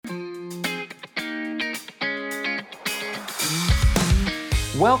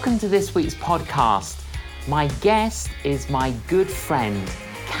Welcome to this week's podcast. My guest is my good friend,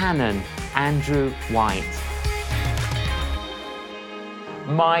 Canon Andrew White.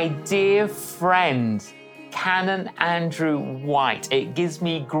 My dear friend, Canon Andrew White, it gives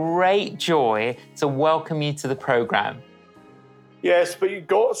me great joy to welcome you to the program. Yes, but you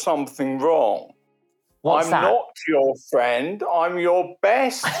got something wrong. What's I'm that? not your friend, I'm your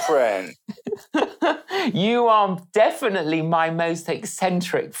best friend. You are definitely my most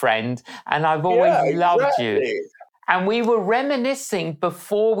eccentric friend, and I've always loved you. And we were reminiscing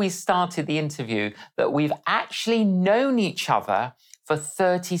before we started the interview that we've actually known each other for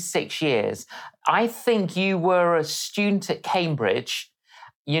 36 years. I think you were a student at Cambridge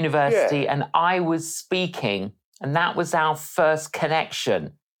University, and I was speaking, and that was our first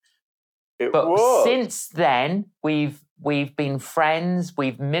connection. But since then, we've been friends,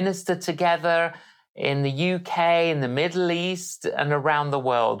 we've ministered together in the UK, in the Middle East, and around the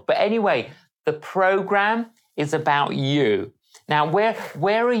world. But anyway, the program is about you. Now,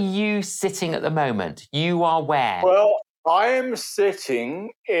 where are you sitting at the moment? You are where? Well, I am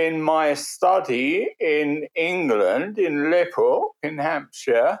sitting in my study in England, in Liverpool, in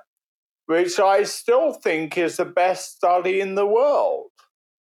Hampshire, which I still think is the best study in the world.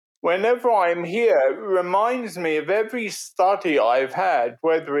 Whenever I'm here, it reminds me of every study I've had,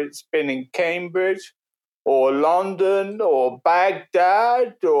 whether it's been in Cambridge or London or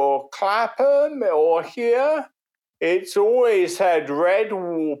Baghdad or Clapham or here. It's always had red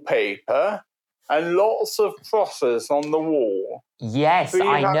wallpaper and lots of crosses on the wall. Yes,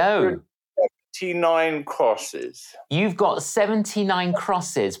 I know. 79 crosses. You've got 79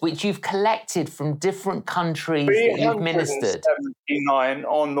 crosses, which you've collected from different countries that you've ministered. 379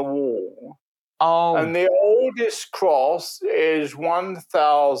 on the wall. Oh. And the oldest cross is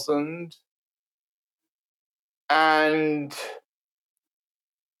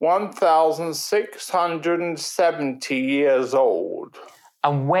 1,670 years old.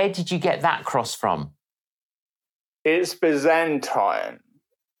 And where did you get that cross from? It's Byzantine.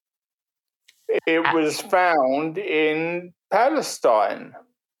 It was found in Palestine,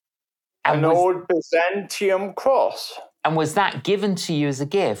 an old Byzantium cross. And was that given to you as a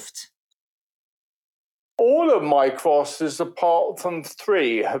gift? All of my crosses, apart from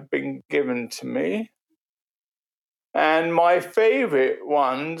 3, have been given to me. And my favorite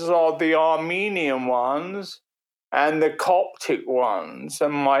ones are the Armenian ones and the Coptic ones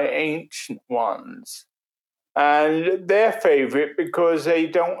and my ancient ones. And they're favorite because they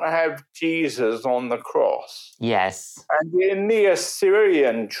don't have Jesus on the cross. Yes. And in the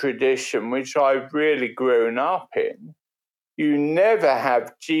Assyrian tradition, which I've really grown up in, you never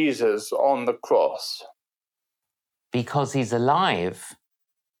have Jesus on the cross. Because he's alive.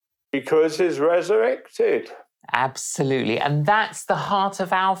 Because he's resurrected. Absolutely. And that's the heart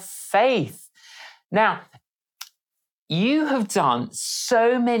of our faith. Now, you have done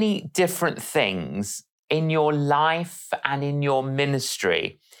so many different things in your life and in your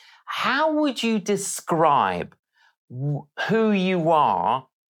ministry. How would you describe who you are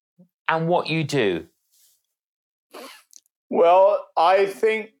and what you do? Well, I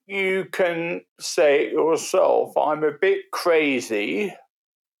think you can say it yourself. I'm a bit crazy.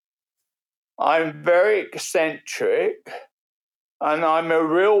 I'm very eccentric. And I'm a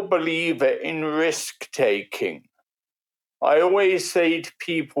real believer in risk-taking. I always say to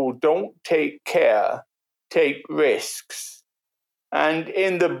people, don't take care, take risks. And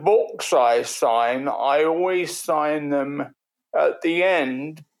in the books I sign, I always sign them at the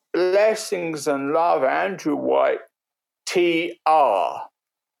end, Blessings and Love, Andrew White, TR,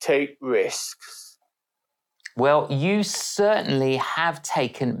 take risks. Well, you certainly have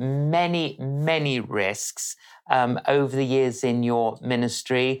taken many, many risks over the years in your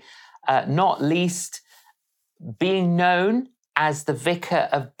ministry, not least being known as the Vicar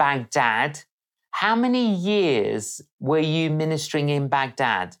of Baghdad. How many years were you ministering in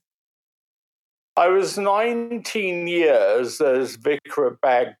Baghdad? I was 19 years as Vicar of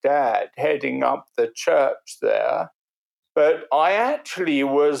Baghdad, heading up the church there. But I actually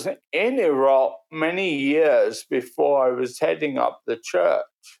was in Iraq many years before I was heading up the church.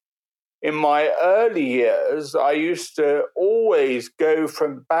 In my early years, I used to always go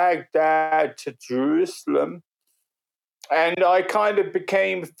from Baghdad to Jerusalem. And I kind of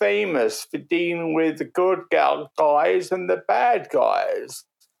became famous for dealing with the good guys and the bad guys.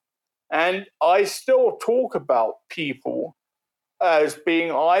 And I still talk about people as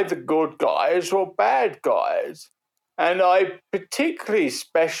being either good guys or bad guys. And I particularly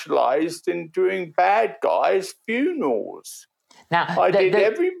specialized in doing bad guys' funerals. Now, I did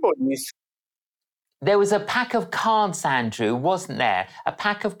everybody's. there was a pack of cards, Andrew, wasn't there? A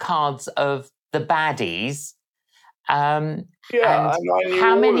pack of cards of the baddies. And I knew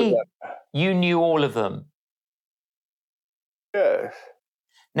how all many? of them. You knew all of them. Yes.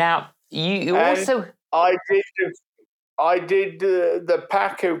 Now, you And also... I did the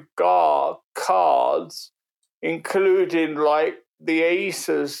pack of cards, including like the ace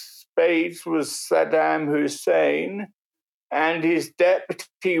of spades was Saddam Hussein, and his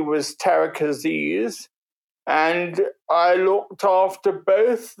deputy was Tariq Aziz, and I looked after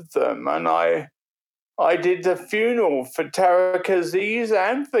both of them, and I did the funeral for Tariq Aziz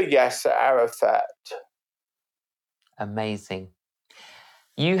and for Yasser Arafat. Amazing.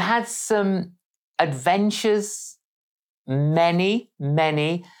 You had some adventures, many.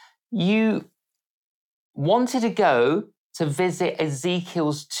 You wanted to go to visit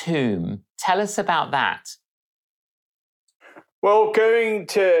Ezekiel's tomb. Tell us about that. Well, going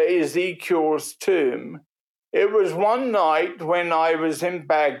to Ezekiel's tomb, it was one night when I was in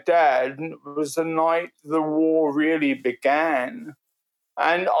Baghdad, and it was the night the war really began.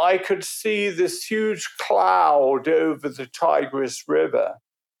 And I could see this huge cloud over the Tigris River.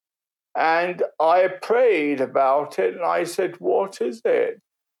 And I prayed about it, and I said, "What is it?"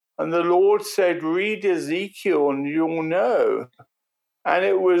 And the Lord said, "Read Ezekiel and you'll know." And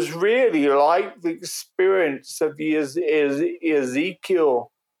it was really like the experience of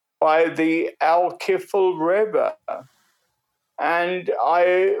Ezekiel by the Al-Kifl River. And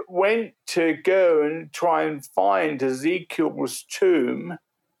I went to go and try and find Ezekiel's tomb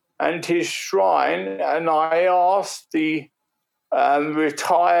and his shrine. And I asked the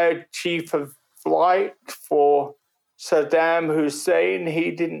retired chief of flight for Saddam Hussein. He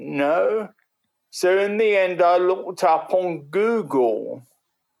didn't know. So in the end, I looked up on Google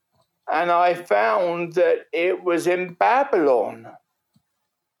and I found that it was in Babylon,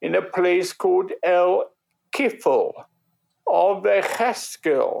 in a place called El Kifl of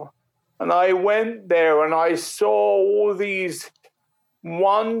Echeskel. And I went there and I saw all these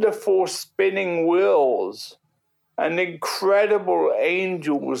wonderful spinning wheels and incredible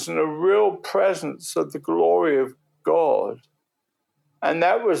angels and a real presence of the glory of God. And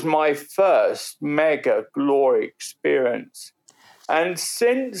that was my first mega glory experience. And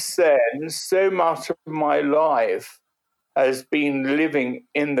since then, so much of my life has been living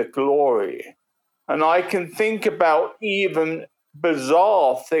in the glory. And I can think about even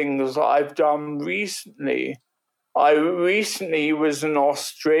bizarre things I've done recently. I recently was in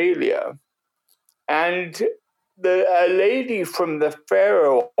Australia, and a lady from the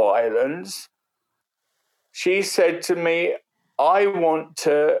Faroe Islands, she said to me, "I want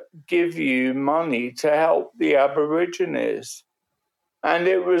to give you money to help the Aborigines." And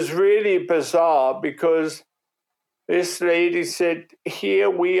it was really bizarre because this lady said, "Here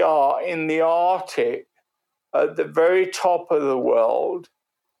we are in the Arctic at the very top of the world,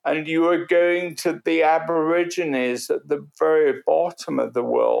 and you are going to the Aborigines at the very bottom of the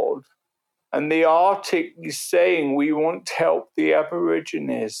world. And the Arctic is saying we want to help the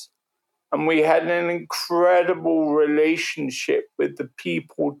Aborigines." And we had an incredible relationship with the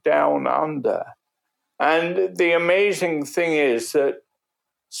people down under. And the amazing thing is that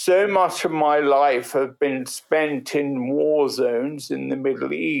so much of my life has been spent in war zones in the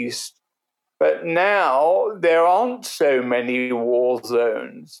Middle East, but now there aren't so many war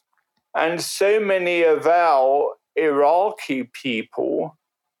zones. And so many of our Iraqi people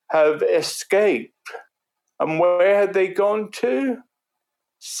have escaped. And where have they gone to?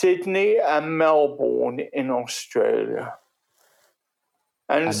 Sydney and Melbourne in Australia.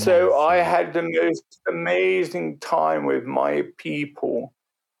 And Amazing. so I had the most amazing time with my people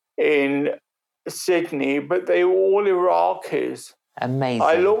in Sydney, but they were all Iraqis. Amazing.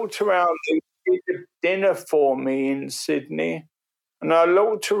 I looked around, they did dinner for me in Sydney, and I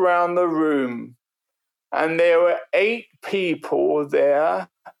looked around the room, and there were 8 people there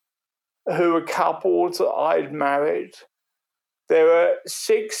who were couples that I'd married. There were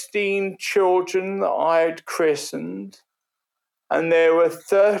 16 children that I had christened, and there were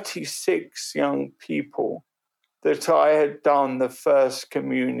 36 young people that I had done the first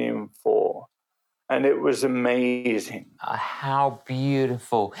communion for. And it was amazing. How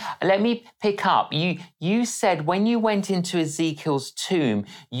beautiful. Let me pick up. You said when you went into Ezekiel's tomb,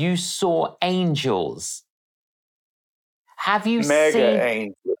 you saw angels. Have you Mega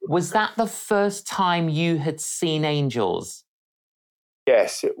angels. Was that the first time you had seen angels?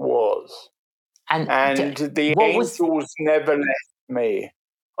 Yes, it was. And the angels never left me.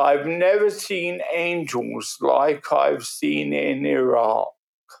 I've never seen angels like I've seen in Iraq.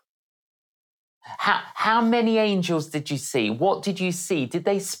 How many angels did you see? What did you see? Did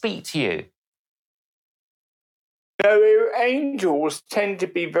they speak to you? No, angels tend to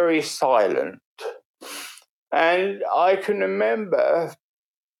be very silent. And I can remember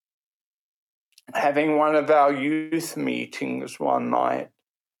having one of our youth meetings one night,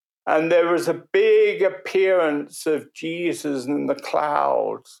 and there was a big appearance of Jesus in the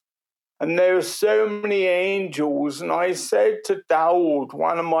clouds. And there were so many angels. And I said to Daoud,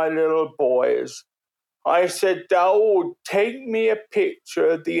 one of my little boys, I said, Daoud, take me a picture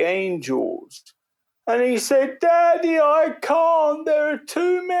of the angels. And he said, Daddy, I can't. There are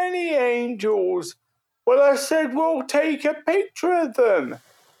too many angels. Well, I said, well, take a picture of them.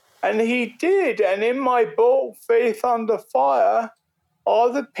 And he did. And in my book, Faith Under Fire,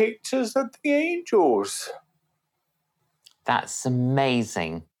 are the pictures of the angels. That's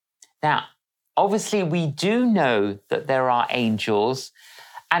amazing. Now, obviously, we do know that there are angels.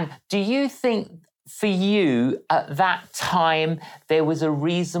 And do you think for you at that time, there was a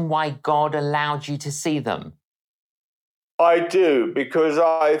reason why God allowed you to see them? I do, because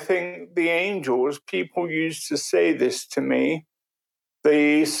I think the angels, people used to say this to me,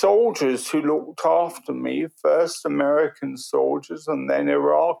 the soldiers who looked after me, first American soldiers and then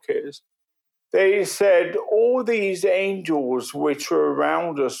Iraqis, they said all these angels which are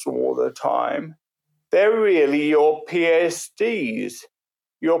around us all the time, they're really your PSDs,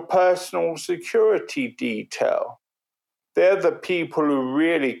 your personal security detail. They're the people who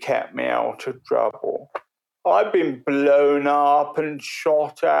really kept me out of trouble. I've been blown up and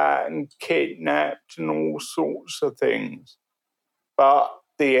shot at and kidnapped and all sorts of things. But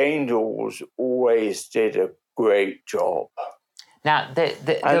the angels always did a great job. Now, they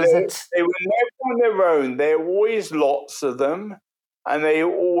were never on their own. There were always lots of them, and they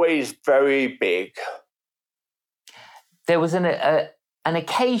were always very big. There was an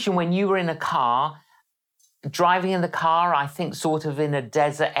occasion when you were in a car, driving in the car, I think sort of in a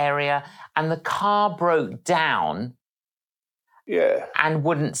desert area, and the car broke down and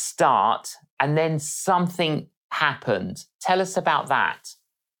wouldn't start, and then something happened. Tell us about that.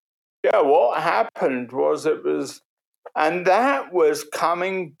 Yeah, what happened was and that was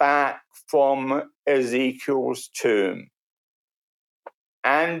coming back from Ezekiel's tomb.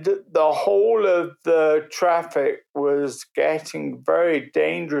 And the whole of the traffic was getting very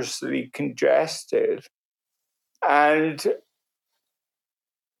dangerously congested. And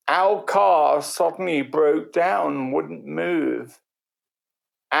our car suddenly broke down and wouldn't move.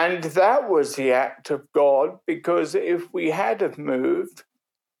 And that was the act of God, because if we had have moved,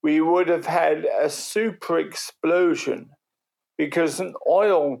 we would have had a super explosion, because an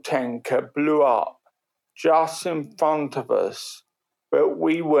oil tanker blew up just in front of us, but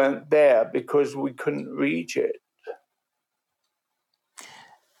we weren't there because we couldn't reach it.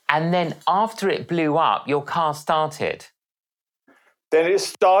 And then after it blew up, your car started? Then it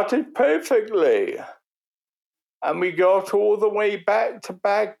started perfectly. And we got all the way back to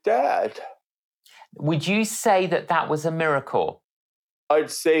Baghdad. Would you say that that was a miracle?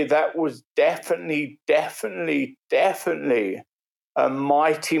 I'd say that was definitely a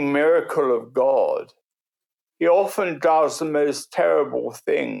mighty miracle of God. He often does the most terrible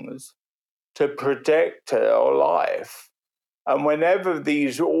things to protect our life. And whenever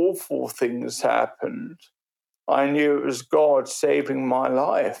these awful things happened, I knew it was God saving my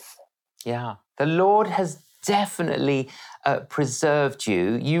life. Yeah. The Lord has definitely preserved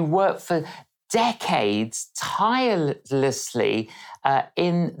you. You worked for decades tirelessly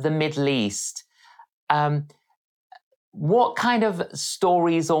in the Middle East. What kind of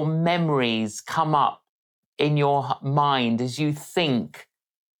stories or memories come up in your mind as you think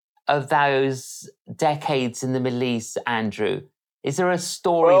of those decades in the Middle East, Andrew? Is there a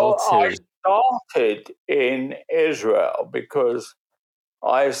story or two? I started in Israel because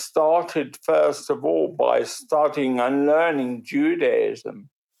I started, first of all, by studying and learning Judaism.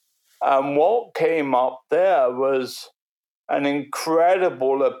 And what came up there was an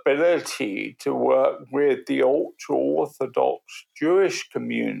incredible ability to work with the ultra-Orthodox Jewish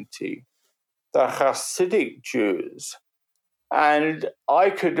community, the Hasidic Jews. And I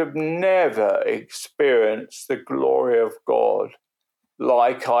could have never experienced the glory of God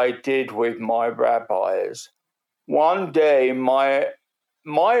like I did with my rabbis. One day, my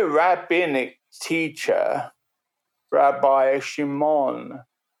rabbinic teacher, Rabbi Shimon,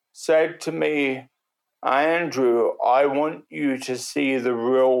 said to me, Andrew, I want you to see the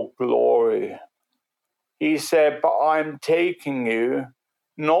real glory. He said, but I'm taking you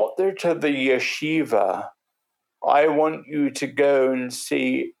not there to the yeshiva. I want you to go and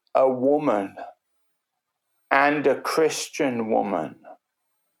see a woman, and a Christian woman.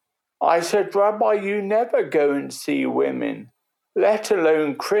 I said, Rabbi, you never go and see women, let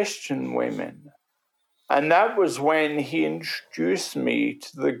alone Christian women. And that was when he introduced me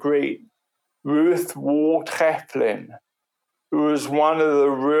to the great Ruth Ward Heflin, who was one of the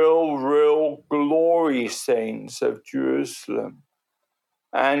real glory saints of Jerusalem.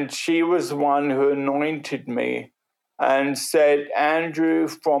 And she was the one who anointed me and said, Andrew,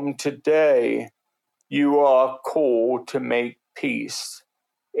 from today, you are called to make peace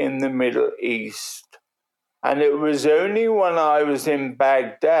in the Middle East. And it was only when I was in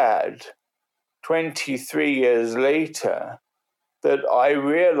Baghdad, 23 years later, that I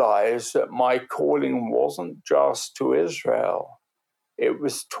realized that my calling wasn't just to Israel, it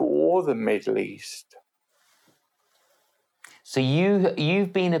was to all the Middle East. So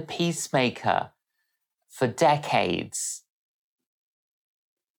you've been a peacemaker for decades.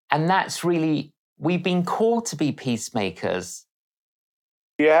 And that's really, we've been called to be peacemakers.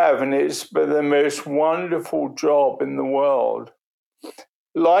 You have, and it's been the most wonderful job in the world.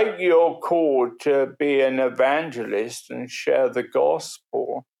 Like you're called to be an evangelist and share the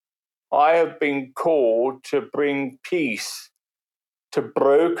gospel, I have been called to bring peace to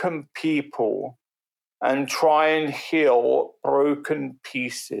broken people and try and heal broken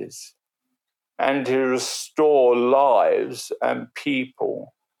pieces and to restore lives and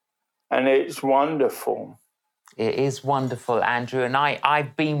people. And it's wonderful. It is wonderful, Andrew. And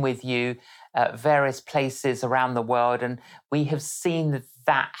I've been with you at various places around the world, and we have seen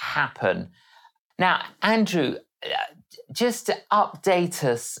that happen. Now, Andrew, just to update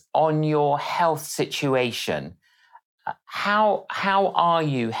us on your health situation. How are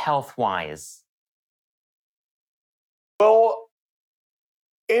you health-wise? Well,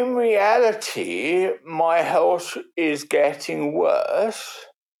 in reality, my health is getting worse,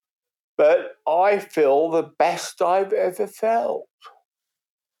 but I feel the best I've ever felt.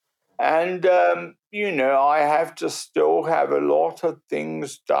 And, I have to still have a lot of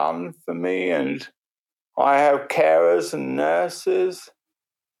things done for me, and I have carers and nurses,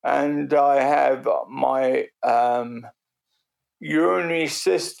 and I have my urinary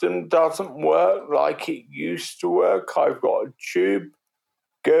system doesn't work like it used to work. I've got a tube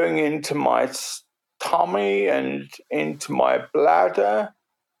going into my tummy and into my bladder,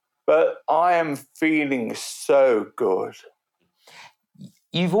 but I am feeling so good.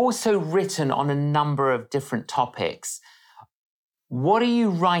 You've also written on a number of different topics. What are you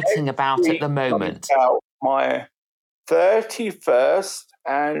writing about at the moment? About my 31st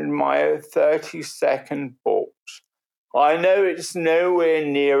and my 32nd books. I know it's nowhere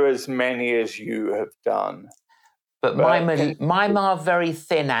near as many as you have done. But mine are very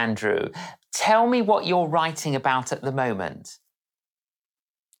thin, Andrew. Tell me what you're writing about at the moment.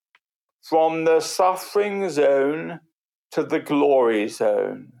 From the suffering zone to the glory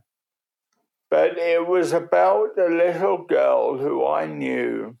zone. But it was about a little girl who I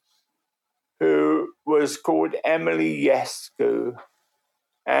knew, who was called Emily Yescu.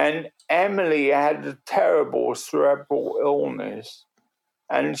 And Emily had a terrible cerebral illness.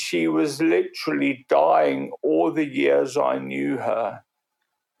 And she was literally dying all the years I knew her.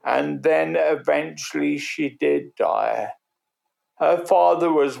 And then eventually she did die. Her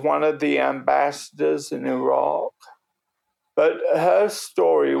father was one of the ambassadors in Iraq. But her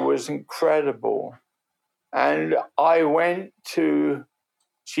story was incredible. And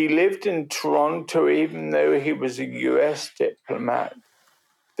she lived in Toronto, even though he was a US diplomat.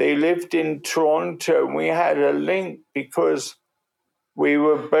 They lived in Toronto, and we had a link because we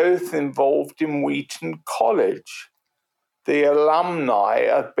were both involved in Wheaton College, the alumni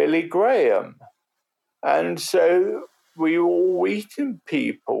of Billy Graham. And so we were all Wheaton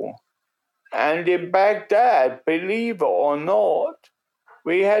people. And in Baghdad, believe it or not,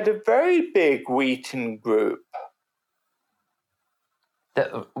 we had a very big Wheaton group.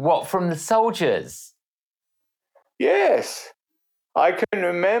 What, from the soldiers? Yes. I can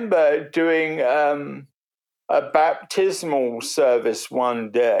remember doing a baptismal service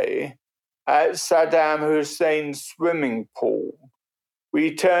one day at Saddam Hussein's swimming pool.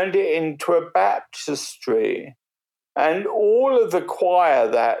 We turned it into a baptistry, and all of the choir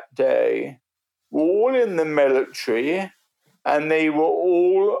that day were all in the military, and they were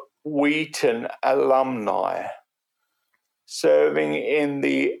all Wheaton alumni, serving in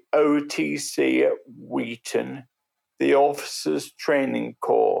the OTC at Wheaton, the Officers Training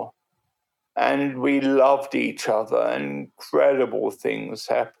Corps. And we loved each other, and incredible things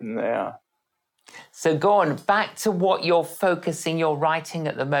happened there. So go on, back to what you're focusing your writing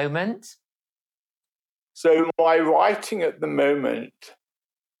at the moment. So my writing at the moment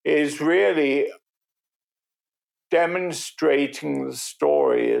is really demonstrating the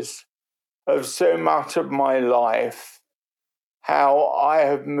stories of so much of my life how I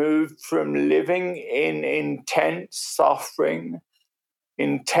have moved from living in intense suffering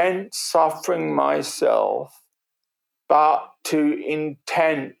myself, but to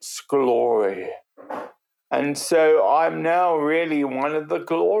intense glory. And so I'm now really one of the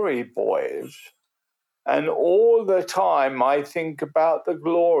glory boys. And all the time I think about the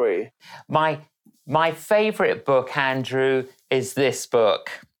glory. My favorite book, Andrew, is this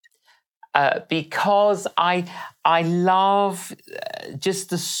book. Because I love just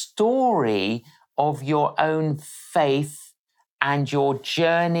the story of your own faith and your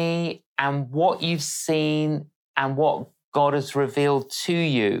journey and what you've seen and what God has revealed to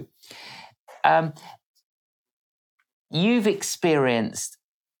you. You've experienced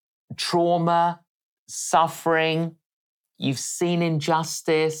trauma, suffering, you've seen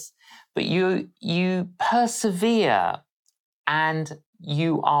injustice, but you persevere and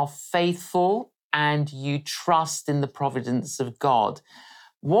you are faithful and you trust in the providence of God.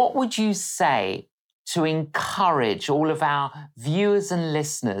 What would you say to encourage all of our viewers and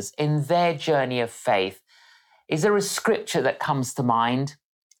listeners in their journey of faith? Is there a scripture that comes to mind?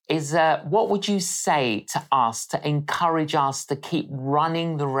 What would you say to us to encourage us to keep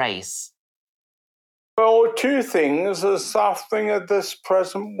running the race? Well, two things. The suffering of this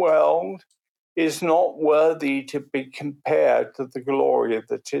present world is not worthy to be compared to the glory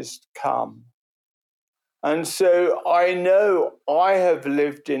that is to come. And so I know I have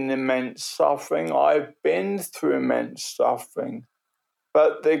lived in immense suffering. I've been through immense suffering,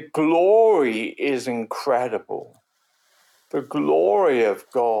 but the glory is incredible. The glory of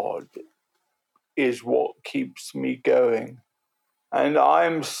God is what keeps me going. And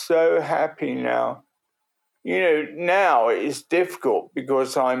I'm so happy now. You know, now it's difficult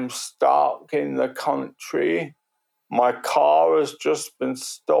because I'm stuck in the country. My car has just been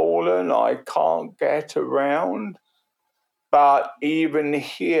stolen. I can't get around. But even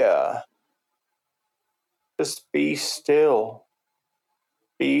here, just be still.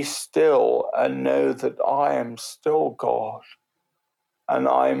 Be still and know that I am still God. And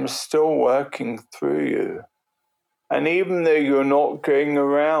I'm still working through you. And even though you're not going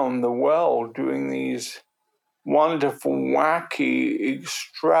around the world doing these wonderful, wacky,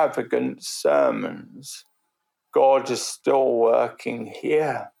 extravagant sermons, God is still working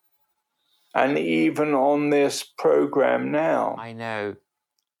here. And even on this program now. I know.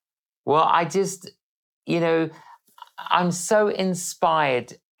 Well, I'm so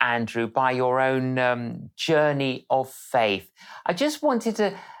inspired, Andrew, by your own journey of faith. I just wanted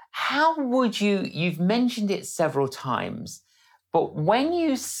to, you've mentioned it several times, but when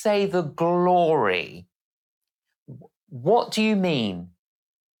you say the glory, what do you mean?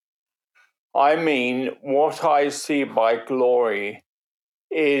 I mean, what I see by glory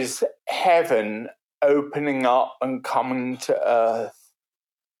is heaven opening up and coming to earth,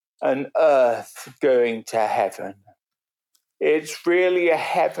 and earth going to heaven. It's really a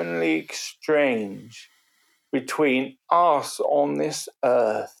heavenly exchange between us on this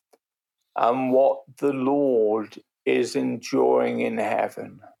earth and what the Lord is enjoying in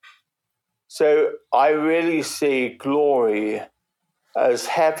heaven. So I really see glory as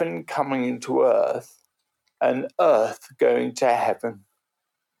heaven coming into earth and earth going to heaven.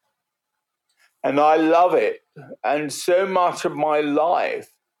 And I love it. And so much of my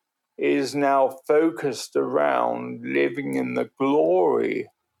life is now focused around living in the glory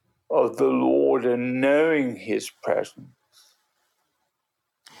of the Lord and knowing his presence.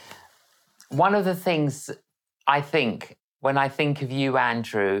 One of the things I think when I think of you,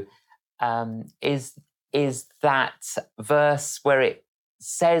 Andrew, is that verse where it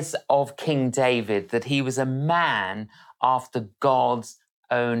says of King David that he was a man after God's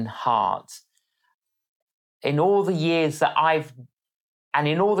own heart. In all the years that I've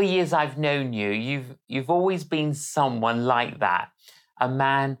known you, you've always been someone like that, a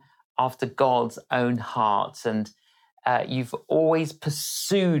man after God's own heart, and you've always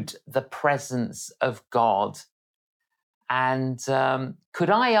pursued the presence of God. And could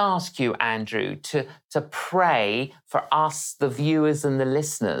I ask you, Andrew, to pray for us, the viewers and the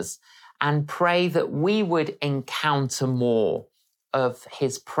listeners, and pray that we would encounter more of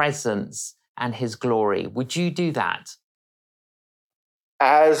his presence and his glory? Would you do that?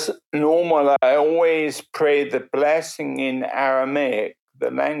 As normal, I always pray the blessing in Aramaic,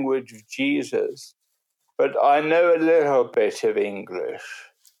 the language of Jesus, but I know a little bit of English.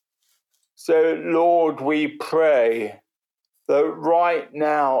 So, Lord, we pray that right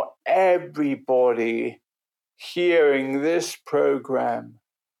now, everybody hearing this program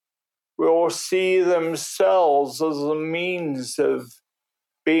will see themselves as a means of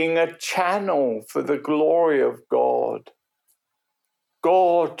being a channel for the glory of God.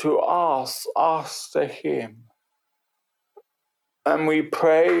 God to ask us to him. And we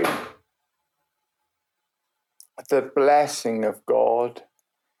pray the blessing of God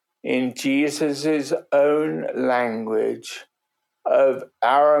in Jesus' own language of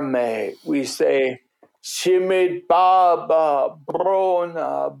Aramaic. We say, Shimid Baba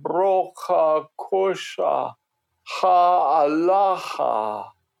Brona Broka Kusha Ha Allaha.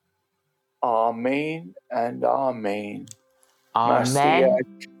 Amen and Amen. Amen.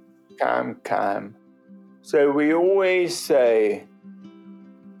 Kam. So we always say,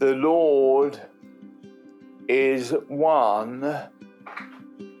 the Lord is one.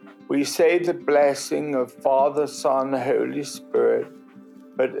 We say the blessing of Father, Son, Holy Spirit,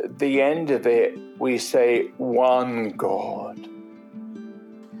 but at the end of it, we say one God.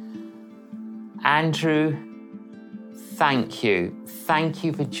 Andrew, thank you. Thank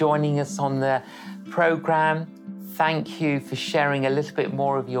you for joining us on the program. Thank you for sharing a little bit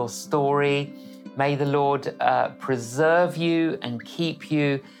more of your story. May the Lord preserve you and keep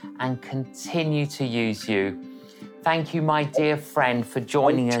you and continue to use you. Thank you, my dear friend, for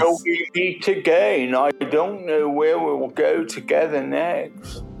joining us. Until we meet again, I don't know where we'll go together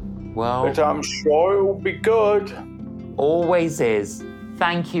next. Well, but I'm sure it will be good. Always is.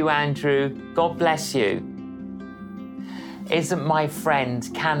 Thank you, Andrew. God bless you. Isn't my friend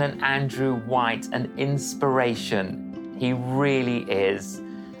Canon Andrew White an inspiration? He really is.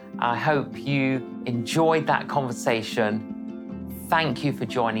 I hope you enjoyed that conversation. Thank you for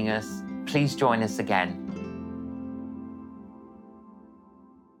joining us. Please join us again.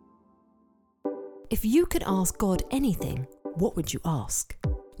 If you could ask God anything, what would you ask?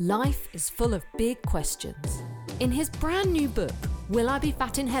 Life is full of big questions. In his brand new book, Will I Be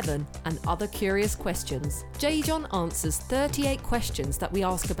Fat in Heaven? And Other Curious Questions, J.John answers 38 questions that we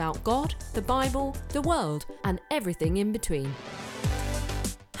ask about God, the Bible, the world, and everything in between.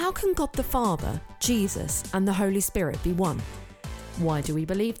 How can God the Father, Jesus, and the Holy Spirit be one? Why do we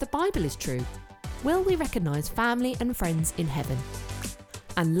believe the Bible is true? Will we recognise family and friends in heaven?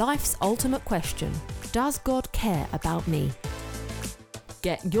 And life's ultimate question, does God care about me?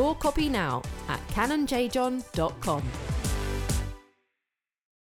 Get your copy now at canonjjohn.com.